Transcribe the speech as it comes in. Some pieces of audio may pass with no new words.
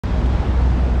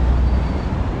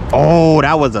Oh,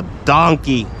 that was a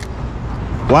donkey.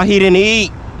 Why he didn't eat?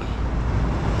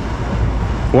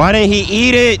 Why didn't he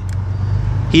eat it?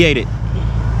 He ate it.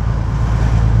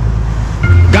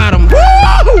 Got him.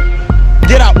 Woo!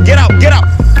 Get out, get out, get out.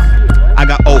 I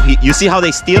got, oh, you see how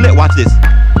they steal it? Watch this.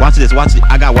 Watch this, watch it.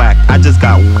 I got whacked. I just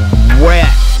got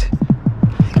whacked.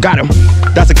 Got him.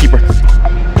 That's a keeper.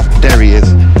 There he is.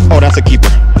 Oh, that's a keeper.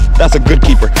 That's a good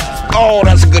keeper. Oh,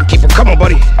 that's a good keeper. Come on,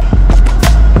 buddy.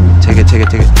 Take it, take it,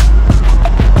 take it.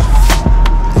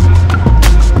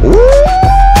 Woo!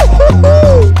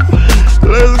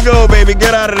 Let's go, baby.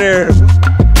 Get out of there.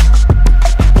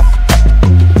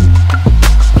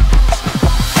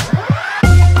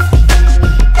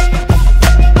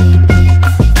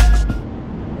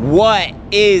 What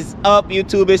is up,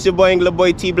 YouTube? It's your boy English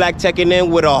Boy T Black checking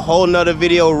in with a whole nother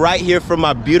video right here from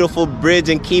my beautiful bridge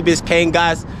in Key Biscayne,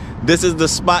 guys. This is the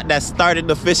spot that started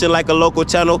the Fishing Like a Local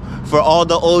channel. For all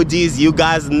the OGs, you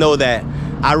guys know that.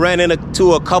 I ran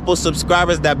into a couple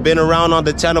subscribers that been around on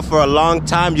the channel for a long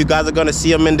time. You guys are gonna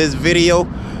see him in this video.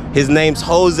 His name's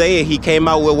Jose, and he came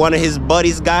out with one of his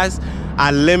buddies, guys.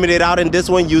 I limited out in this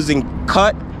one using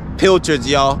cut pilchards,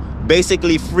 y'all.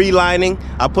 Basically free lining.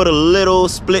 I put a little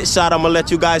split shot. I'm gonna let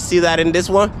you guys see that in this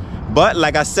one, but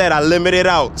like I said, I limited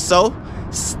out, so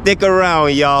stick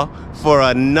around, y'all, for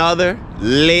another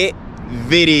lit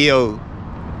video.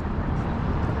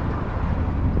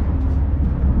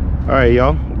 All right,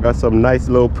 y'all, got some nice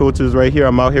little pilchards right here.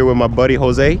 I'm out here with my buddy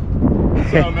Jose.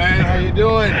 What's up, man? How you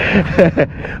doing?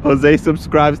 Jose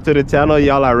subscribes to the channel,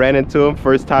 y'all. I ran into him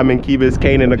first time in Key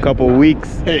Biscayne in a couple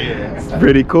weeks. It's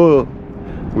pretty cool.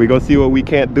 We gonna see what we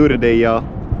can't do today, y'all.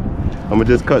 I'm gonna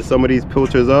just cut some of these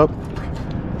pilchards up.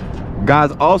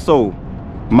 Guys, also,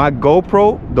 my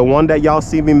GoPro, the one that y'all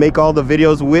see me make all the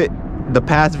videos with, the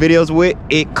past videos with,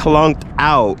 it clunked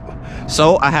out.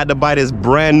 So I had to buy this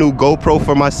brand new GoPro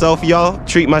for myself, y'all.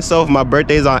 Treat myself. My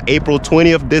birthday's on April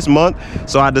 20th this month.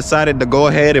 So I decided to go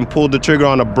ahead and pull the trigger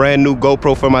on a brand new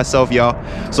GoPro for myself, y'all.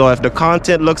 So if the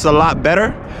content looks a lot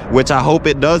better, which I hope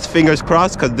it does, fingers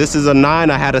crossed, because this is a 9,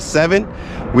 I had a 7.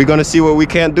 We're gonna see what we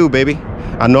can't do, baby.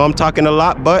 I know I'm talking a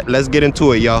lot, but let's get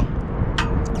into it, y'all.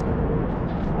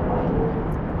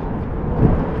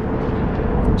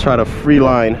 Try to free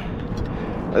line.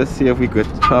 Let's see if we could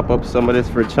chop up some of this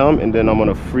for chum, and then I'm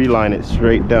gonna free line it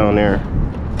straight down there.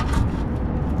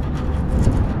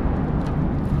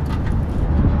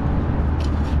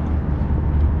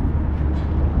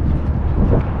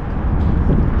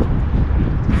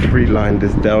 Free line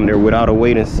this down there without a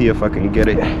weight and see if I can get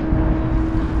it. I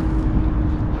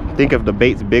think if the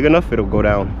bait's big enough, it'll go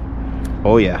down.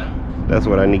 Oh yeah, that's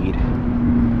what I need.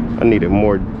 I need it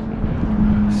more,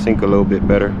 sink a little bit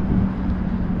better.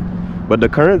 But the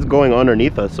current's going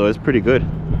underneath us, so it's pretty good.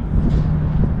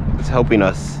 It's helping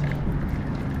us.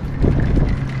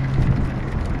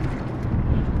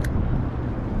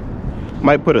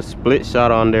 Might put a split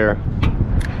shot on there.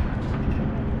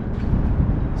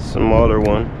 Smaller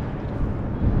one.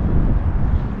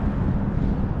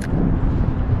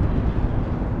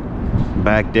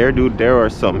 Back there, dude, there are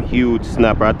some huge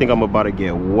snapper. I think I'm about to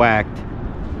get whacked.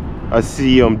 I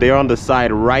see them. They're on the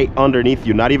side right underneath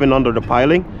you, not even under the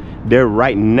piling. They're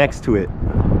right next to it.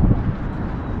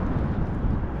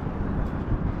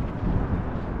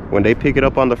 When they pick it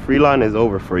up on the free line, it's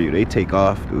over for you. They take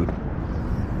off, dude.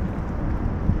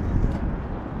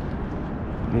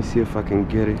 Let me see if I can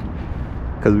get it.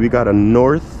 Because we got a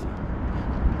north-east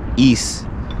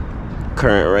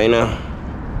current right now.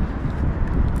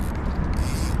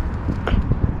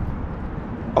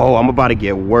 Oh, I'm about to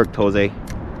get worked, Jose.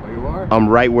 Where you are? I'm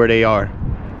right where they are.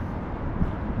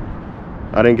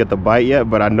 I didn't get the bite yet,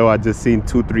 but I know I just seen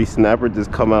 2-3 snapper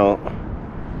just come out.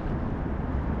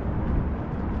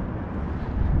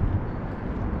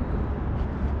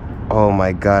 Oh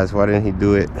my gosh, why didn't he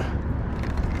do it?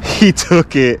 He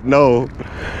took it. No.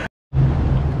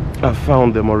 I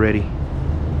found them already.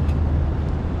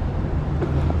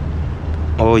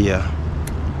 Oh yeah.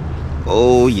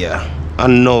 Oh yeah. I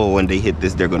know when they hit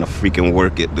this, they're gonna freaking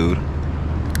work it, dude.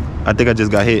 I think I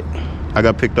just got hit. I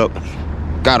got picked up.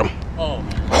 Got him. Oh.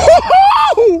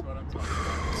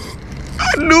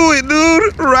 I knew it,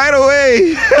 dude. Right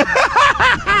away.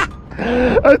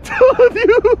 I told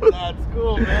you. That's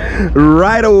cool, man.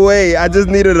 Right away. I just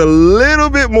needed a little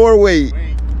bit more weight.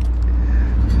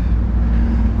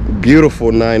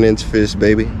 Beautiful 9-inch fish,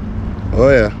 baby. Oh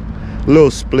yeah. Little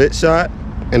split shot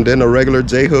and then a regular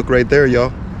J hook right there,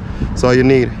 y'all. That's all you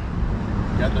need. You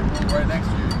got the room right next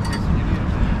to you in case you need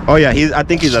it. Oh yeah, I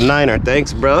think he's a 9er.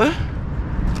 Thanks, brother.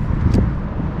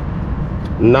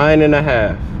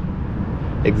 9.5.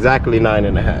 Exactly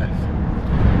 9.5.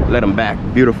 Let him back.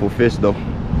 Beautiful fish though.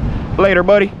 Later,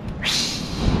 buddy.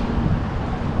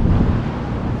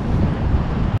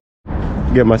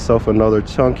 Get myself another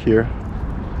chunk here.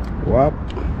 Whop.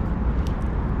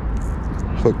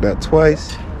 Hook that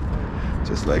twice.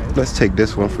 Just like, let's take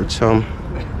this one for chum.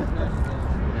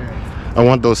 I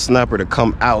want those snapper to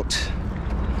come out.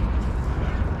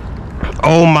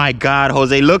 Oh my God,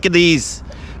 Jose, look at these.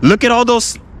 Look at all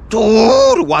those.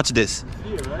 Dude, watch this.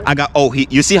 I got, oh,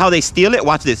 you see how they steal it?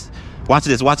 Watch this. Watch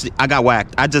this, watch this. I got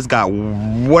whacked. I just got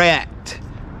whacked.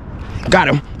 Got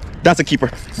him. That's a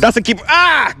keeper. That's a keeper.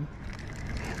 Ah!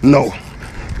 No.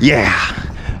 Yeah.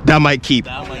 That might keep.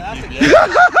 That might keep, yeah.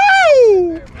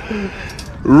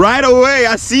 Right away,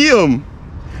 I see him.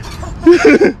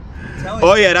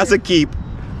 Oh yeah, that's a keep.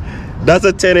 That's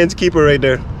a 10-inch keeper right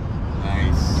there.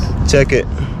 Nice. Check it.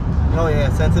 Oh yeah,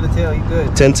 10 to the tail, you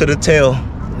good. 10 to the tail.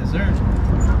 Yes, sir.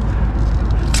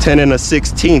 10 and a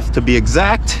 16th to be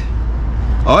exact.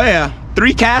 Oh yeah.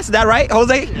 3 casts, that right,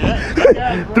 Jose?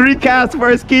 Yeah. 3 casts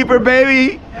first keeper,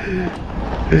 baby.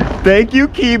 Thank you,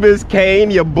 Key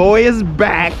Biscayne. Your boy is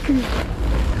back.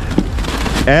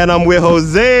 And I'm with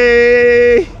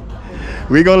Jose.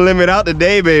 We're gonna limit out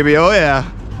today, baby. Oh yeah.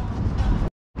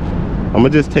 I'm gonna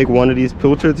just take one of these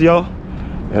pilchards, y'all,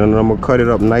 and I'm gonna cut it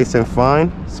up nice and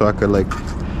fine so I could like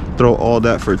throw all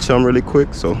that for chum really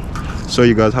quick. So show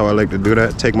you guys how I like to do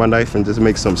that. Take my knife and just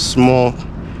make some small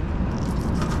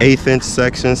 1/8-inch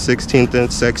sections,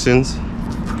 16th-inch sections.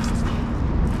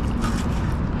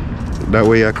 That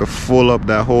way I could full up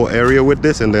that whole area with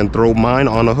this and then throw mine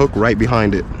on a hook right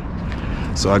behind it.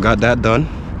 So I got that done.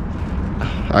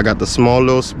 I got the small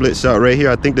little split shot right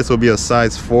here. I think this will be a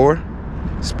size 4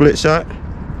 split shot.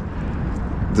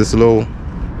 This little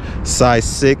size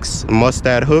 6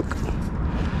 mustad hook.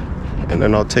 And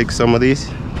then I'll take some of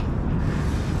these.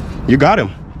 You got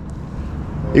him.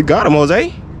 You got him,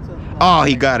 Jose. Oh,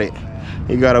 he got it.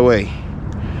 He got away.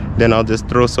 Then I'll just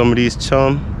throw some of these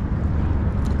chum.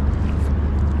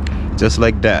 Just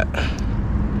like that.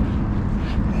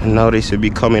 And now they should be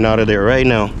coming out of there right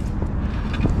now.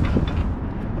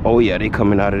 Oh yeah, they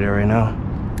coming out of there right now.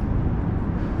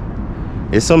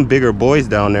 There's some bigger boys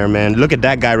down there, man. Look at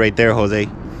that guy right there, Jose.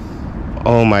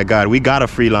 Oh my God, we got a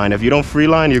free line. If you don't free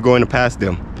line, you're going to pass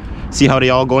them. See how they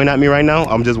all going at me right now?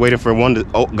 I'm just waiting for one to,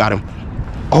 oh, got him.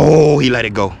 Oh, he let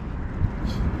it go.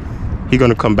 He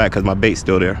gonna come back because my bait's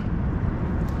still there.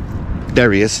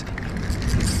 There he is.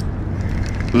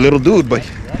 Little dude, but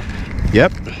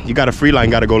yep, you got a free line,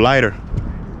 gotta go lighter.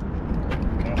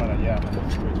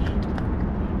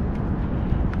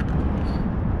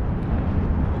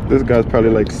 This guy's probably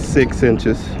like 6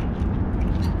 inches.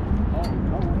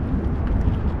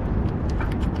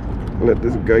 Let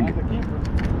this guy get,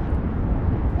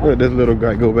 let this little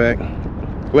guy go back.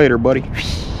 Later, buddy.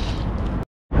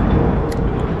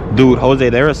 Dude, Jose,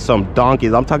 there are some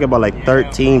donkeys. I'm talking about like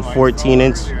 13, 14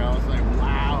 inch.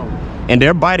 And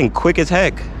they're biting quick as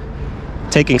heck.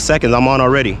 Taking seconds. I'm on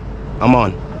already. I'm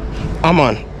on. I'm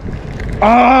on.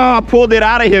 Ah, I pulled it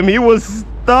out of him. He was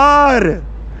stud.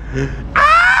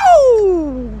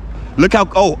 Ow! Look how,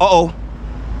 oh, uh-oh.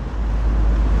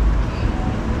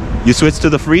 You switch to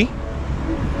the free?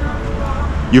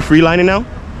 You free lining now?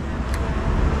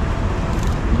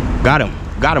 Got him.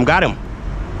 Got him. Got him.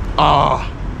 Oh.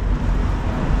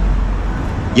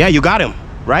 Yeah, you got him,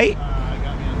 right?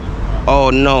 Oh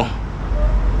no.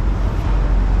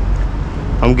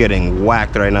 I'm getting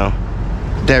whacked right now.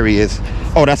 There he is.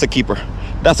 Oh, that's a keeper.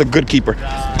 That's a good keeper.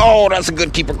 Oh, that's a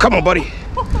good keeper. Come on, buddy.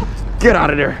 Get out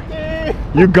of there.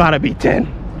 You gotta be 10.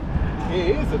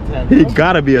 He is a 10. He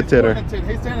gotta be a 10er.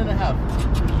 He's 10 and a half.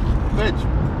 Bitch.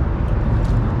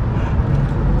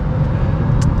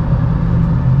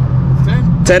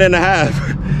 10 and a half.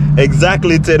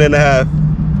 Exactly 10 and a half.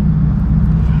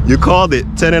 You called it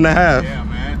 10 and a half. Yeah,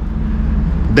 man.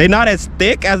 They're not as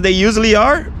thick as they usually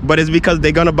are, but it's because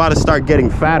they're gonna about to start getting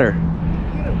fatter.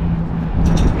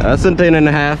 That's a 10 and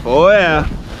a half. Oh yeah.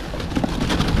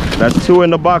 That's 2 in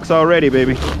the box already,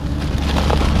 baby.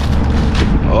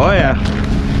 Oh yeah.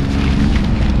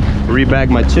 Rebag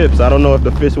my chips. I don't know if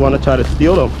the fish want to try to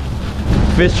steal them.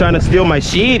 Fish trying to steal my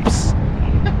sheeps.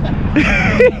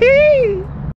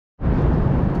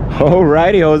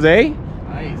 Alrighty, Jose.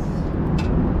 Nice.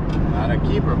 Not a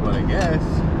keeper, but I guess.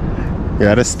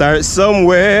 Gotta start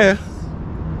somewhere.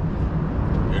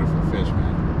 Beautiful fish,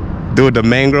 man. Dude, the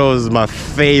mangrove is my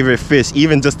favorite fish,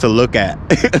 even just to look at.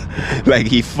 Like,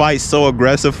 he fights so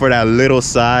aggressive for that little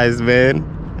size, man.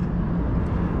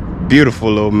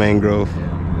 Beautiful little mangrove. Yeah,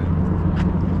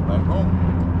 man. Back home.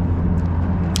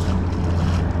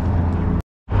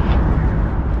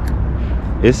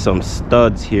 It's some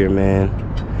studs here, man.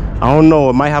 I don't know,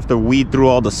 it might have to weed through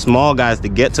all the small guys to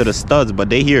get to the studs,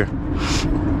 but they here.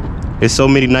 There's so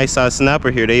many nice size snapper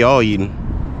here, they all eating.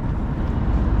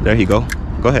 There he go.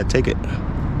 Go ahead, take it.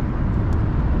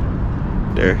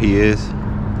 There he is.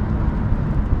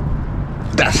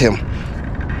 That's him.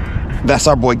 That's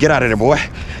our boy. Get out of there, boy.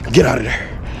 Get out of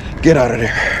there. Get out of there.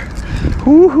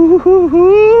 Hoo, hoo, hoo,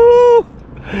 hoo.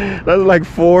 That's like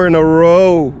 4 in a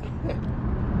row.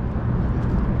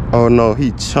 Oh no, he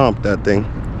chomped that thing.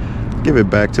 Give it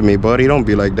back to me, buddy. Don't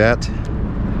be like that.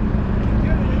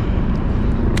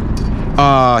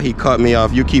 Ah, he cut me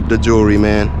off. You keep the jewelry,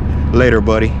 man. Later,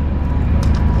 buddy.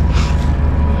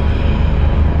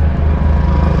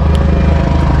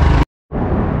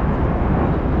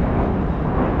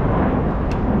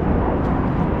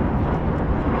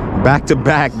 Back to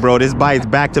back, bro. This bite's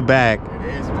back to back.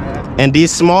 It is, man. And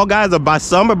these small guys are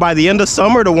by the end of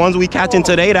summer, the ones we catching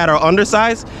today that are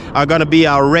undersized are gonna be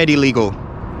already legal.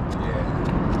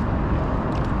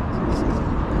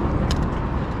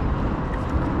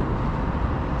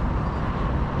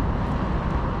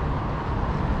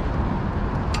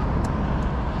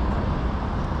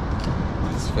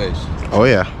 Fish. Oh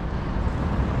yeah.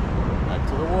 Back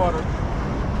to the water.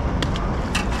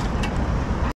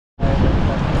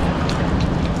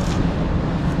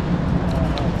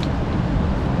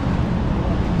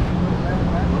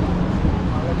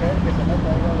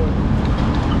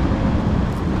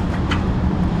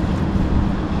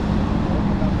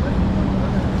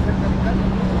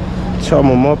 Chum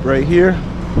them up right here.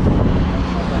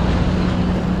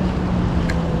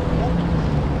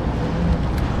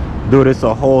 Dude, it's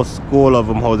a whole school of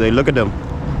them, Jose. Look at them.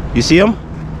 You see them?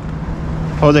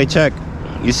 Jose, check.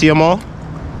 You see them all?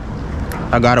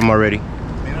 I got them already.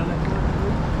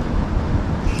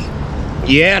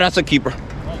 Yeah, that's a keeper.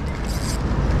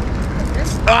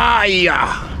 Ah, yeah.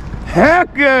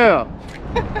 Heck yeah.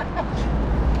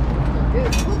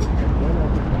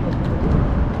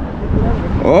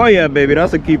 Oh, yeah, baby.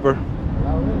 That's a keeper.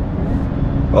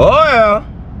 Oh, yeah.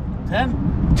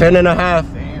 10? 10 and a half.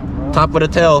 Damn, bro. Top of the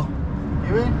tail.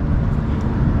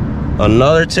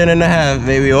 Another 10 and a half,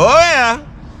 baby. Oh yeah.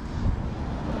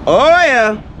 Oh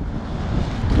yeah.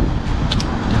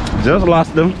 Just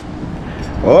lost him.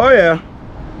 Oh yeah.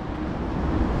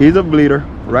 He's a bleeder.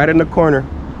 Right in the corner.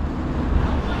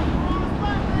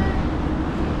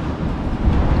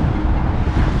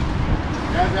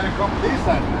 You guys gotta come this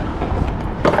side, man.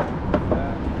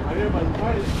 I hear about the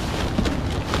party.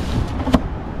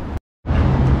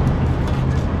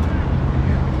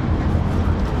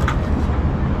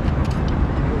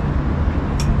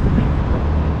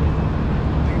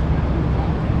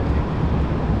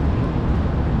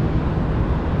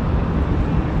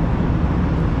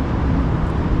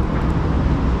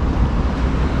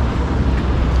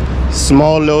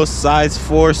 Small little size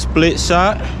 4 split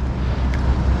shot.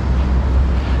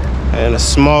 And a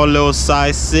small little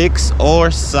size 6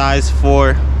 or size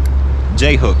 4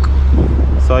 J hook.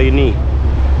 That's all you need.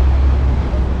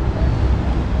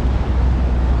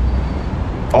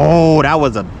 Oh, that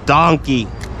was a donkey.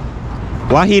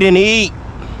 Why he didn't eat?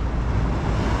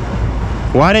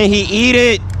 Why didn't he eat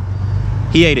it?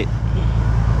 He ate it.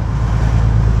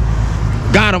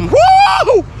 Got him.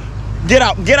 Woo! Get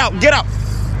out, get out, get out.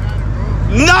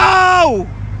 No!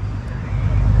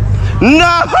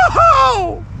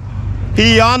 No!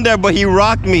 He on there, but he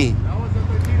rocked me.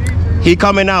 He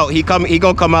coming out. He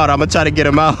gonna come out. I'm gonna try to get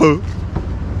him out.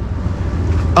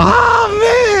 Ah,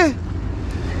 man.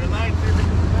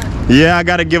 Yeah, I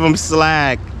gotta give him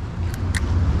slack.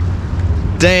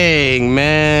 Dang,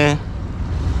 man.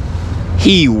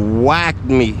 He whacked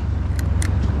me.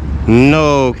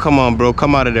 No, come on, bro.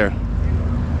 Come out of there.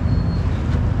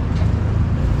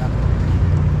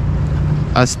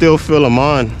 I still feel him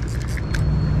on.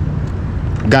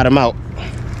 Got him out.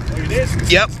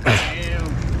 Yep.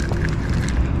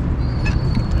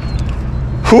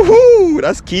 Woohoo!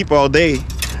 That's keep all day.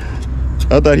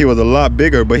 I thought he was a lot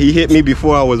bigger, but he hit me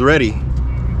before I was ready.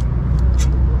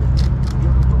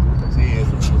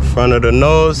 Front of the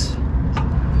nose.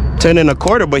 10 and a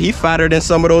quarter, but he fatter than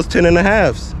some of those 10 and a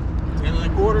halves. 10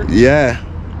 and a quarter? Yeah.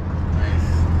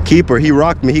 Nice. Keeper, he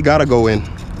rocked me. He gotta go in.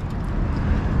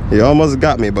 He almost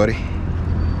got me, buddy.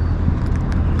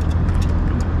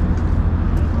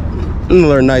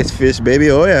 Another nice fish, baby.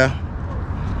 Oh yeah.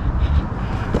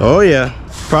 Oh yeah.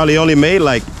 Probably only made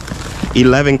like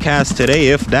 11 casts today,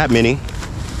 if that many.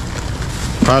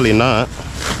 Probably not.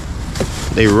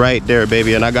 They right there,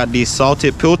 baby. And I got these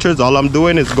salted pilchards. All I'm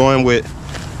doing is going with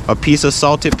a piece of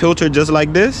salted pilchard just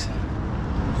like this.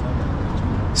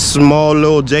 Small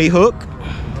little J hook.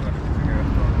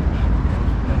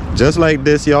 Just like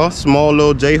this, y'all. Small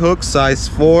little J hook, size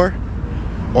 4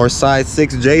 or size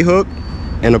 6 J hook,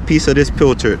 and a piece of this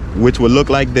pilchard, which would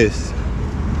look like this.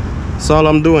 That's all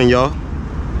I'm doing, y'all.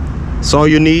 That's all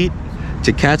you need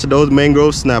to catch those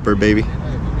mangrove snapper, baby.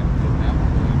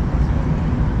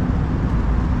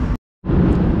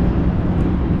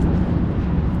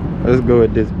 Let's go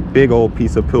with this big old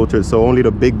piece of pilchard so only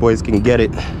the big boys can get it.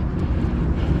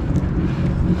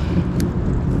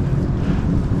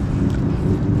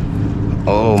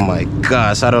 Oh my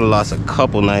gosh, I done lost a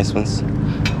couple nice ones.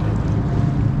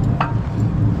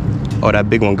 Oh, that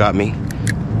big one got me.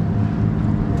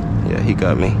 Yeah, he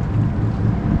got me.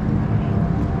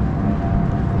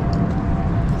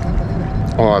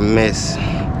 Oh, I missed.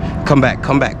 Come back,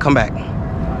 come back, come back.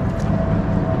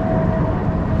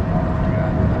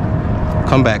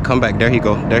 Come back, come back. There he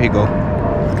go, there he go.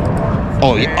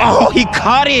 Oh, yeah. Oh, he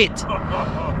caught it.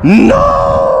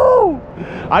 No!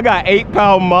 I got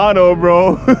 8-pound mono,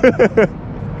 bro.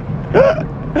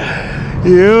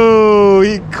 Yo,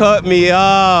 he cut me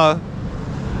off.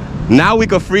 Now we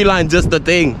could free line just the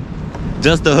thing,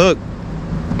 just the hook.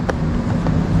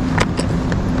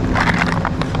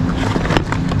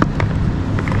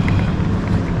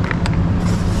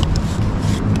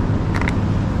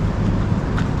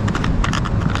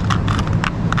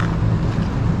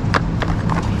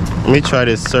 Let me try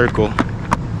this circle.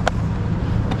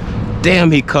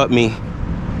 Damn, he cut me.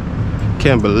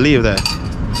 Can't believe that.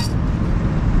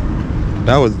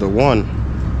 That was the one.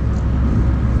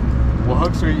 What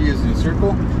hooks are you using?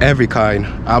 Circle? Every kind.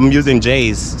 I'm using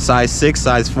J's, size 6,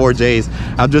 size 4 J's.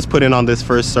 I'll just put it on this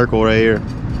first circle right here.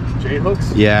 J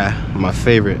hooks? Yeah, my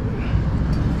favorite.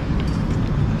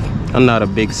 I'm not a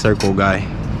big circle guy.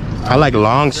 I like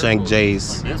long shank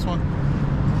J's. Like this one?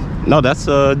 No, that's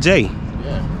a J.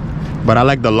 Yeah. But I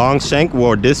like the long shank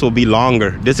where this will be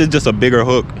longer. This is just a bigger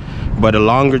hook, but a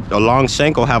long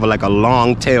shank will have like a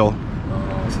long tail.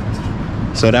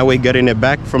 So that way getting it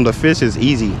back from the fish is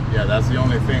easy. Yeah, that's the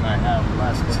only thing I have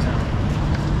last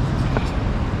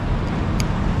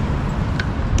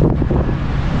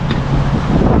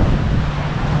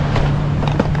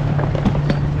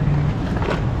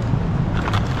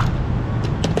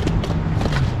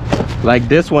now. Like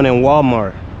this one in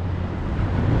Walmart.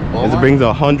 It brings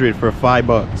 100 for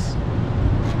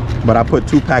 $5. But I put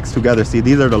 2 packs together. See,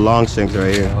 these are the long shanks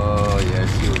right here. Oh, yeah, I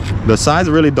see. The size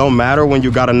really don't matter when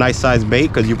you got a nice size bait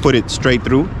because you put it straight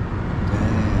through.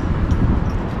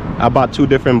 I bought 2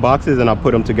 different boxes and I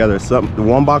put them together.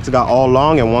 One box got all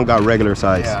long and one got regular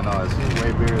size. Yeah, no, it's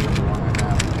way bigger than the one I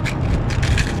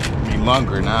have. I mean,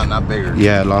 longer, not bigger.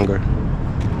 Yeah, longer. I'll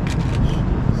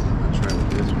try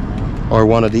with this one. Or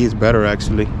one of these better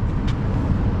actually.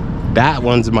 That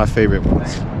one's my favorite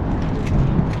ones.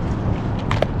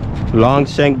 Long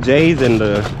shank J's and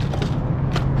the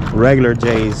regular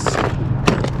J's.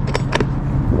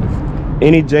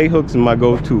 Any J hooks is my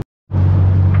go-to.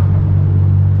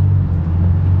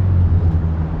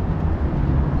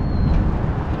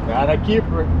 Got a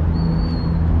keeper.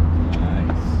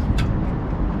 Nice.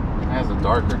 It has a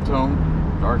darker tone,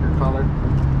 darker color.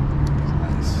 It's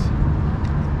nice.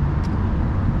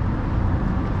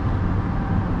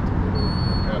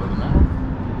 Out of the mouth.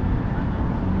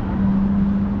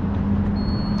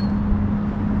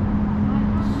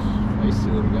 Nice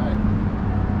little guy.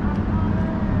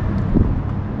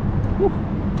 Whew.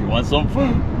 You want some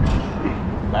food?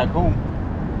 Back home.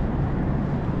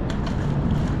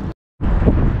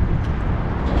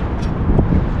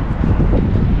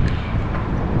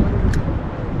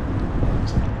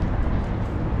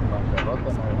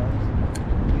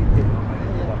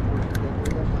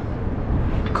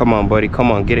 Come on, buddy.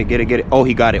 Come on. Get it, get it, get it. Oh,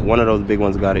 he got it. One of those big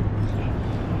ones got it.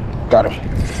 Got him.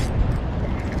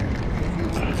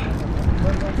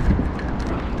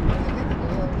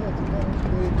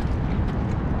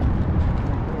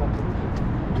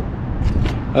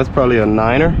 That's probably a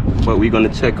 9er, but we're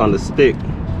gonna check on the stick.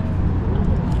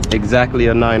 Exactly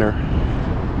a 9er.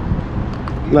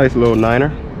 Nice little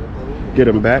 9er. Get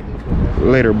him back.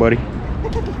 Later, buddy.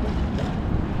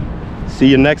 See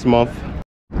you next month.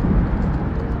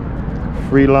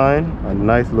 Free line, a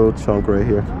nice little chunk right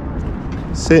here.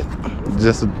 Sit,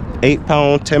 just an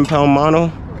 8-pound, 10-pound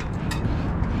mono,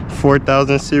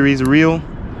 4000 series reel,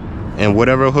 and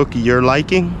whatever hook you're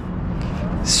liking.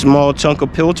 Small chunk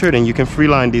of pilchard, and you can free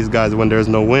line these guys when there's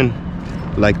no wind.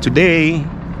 Like today,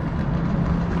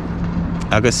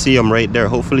 I can see them right there.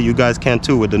 Hopefully you guys can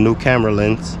too with the new camera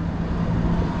lens.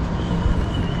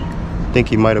 I think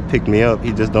he might have picked me up.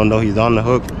 He just don't know he's on the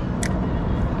hook.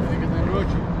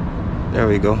 There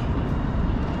we go.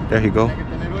 There you go.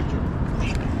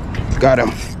 Got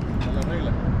him.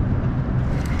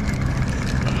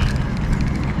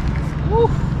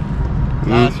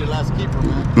 That's your last keeper,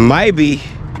 man. Might be.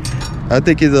 I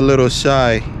think he's a little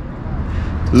shy.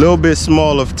 A little bit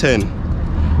small of 10.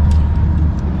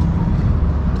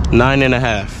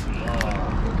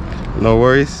 9.5. No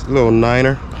worries. Little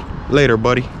niner. Later,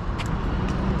 buddy.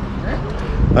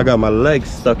 I got my legs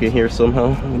stuck in here somehow.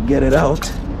 Let me get it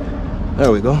out.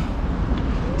 There we go.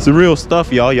 It's the real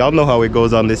stuff, y'all. Y'all know how it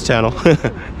goes on this channel.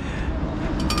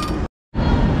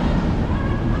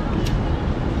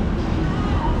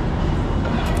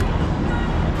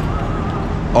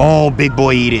 Oh, big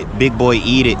boy, eat it. Big boy,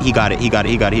 eat it. He got it. He got it.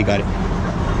 He got it. He got it.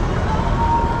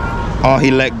 Oh, he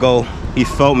let go. He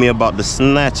felt me about to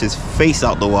snatch his face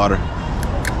out the water.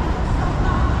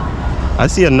 I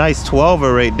see a nice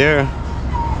 12er right there.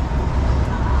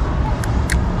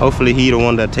 Hopefully he the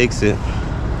one that takes it.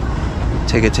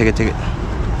 Take it, take it, take it.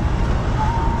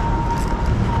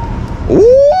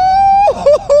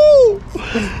 Ooh!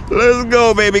 Let's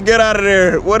go, baby. Get out of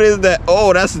there. What is that?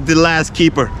 Oh, that's the last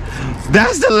keeper.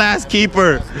 That's the last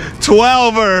keeper.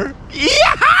 12er.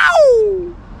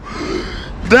 Yow!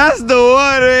 That's the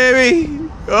one, baby.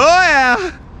 Oh, yeah.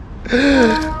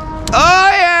 Oh,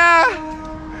 yeah.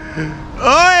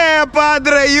 Oh, yeah,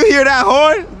 Padre. You hear that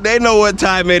horn? They know what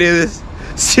time it is.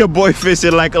 It's your boy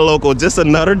fishing like a local. Just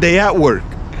another day at work.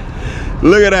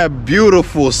 Look at that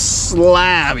beautiful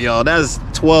slab, y'all. That's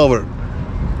 12er.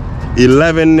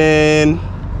 11 and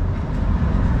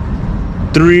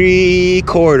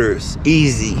 3/4.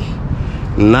 Easy.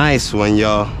 Nice one,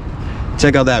 y'all.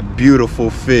 Check out that beautiful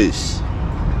fish.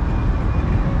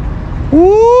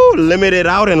 Woo! Limited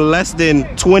out in less than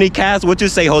 20 casts. What you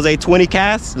say, Jose? 20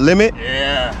 casts limit?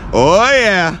 Yeah. Oh,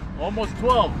 yeah. Almost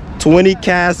 12. 20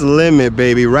 cast limit,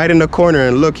 baby. Right in the corner,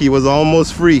 and look, he was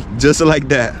almost free, just like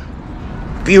that.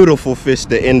 Beautiful fish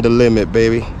to end the limit,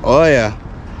 baby. Oh yeah.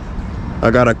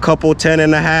 I got a couple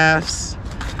 10.5s,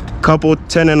 couple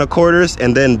 10.25s,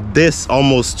 and then this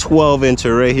almost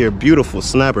 12-incher right here. Beautiful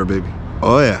snapper, baby.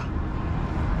 Oh yeah.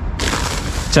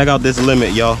 Check out this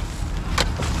limit, y'all.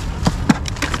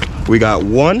 We got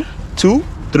 1, 2,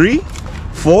 3,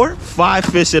 4, 5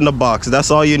 fish in the box.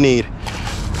 That's all you need.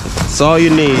 That's all you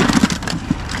need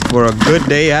for a good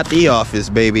day at the office,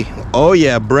 baby. Oh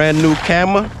yeah, brand new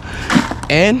camera.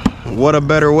 And what a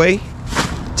better way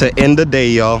to end the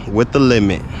day, y'all, with the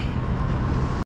limit.